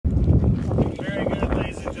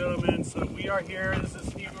are here. This is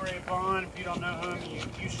Steve Ray Vaughn. If you don't know him,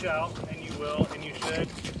 you shall, and you will, and you should.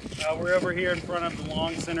 We're over here in front of the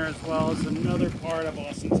Long Center as well. It's another part of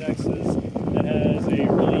Austin, Texas that has a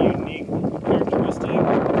really unique characteristic.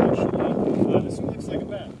 Actually, this one looks like a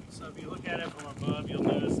bat. So if you look at it from above, you'll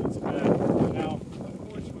notice it's a bat. Now, of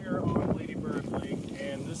course, we are on Lady Bird Lake,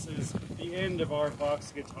 and this is the end of our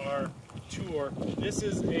Vox guitar tour. This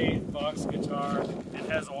is a Vox guitar. It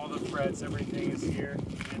has all the frets, everything is here.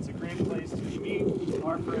 And it's a great place to meet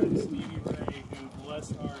our friend Stevie Ray, who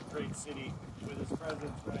blessed our great city with his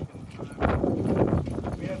presence back in the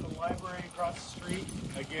time. We have the library across the street.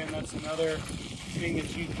 Again, that's another thing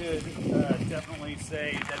that you could definitely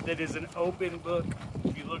say that is an open book.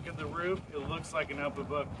 If you look at the roof, it looks like an open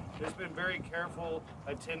book. There's been very careful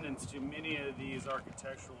attendance to many of these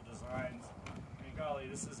architectural designs. Golly,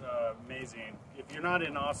 this is amazing. If you're not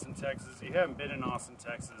in Austin, Texas, you haven't been in Austin,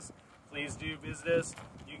 Texas, please do visit us.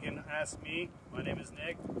 You can ask me. My name is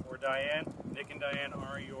Nick, or Diane. Nick and Diane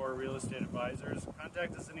are your real estate advisors.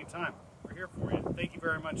 Contact us anytime. We're here for you. Thank you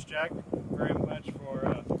very much, Jack, very much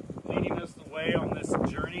for leading us the way on this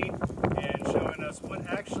journey and showing us what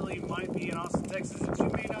actually might be in Austin, Texas that you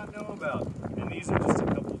may not know about. And these are just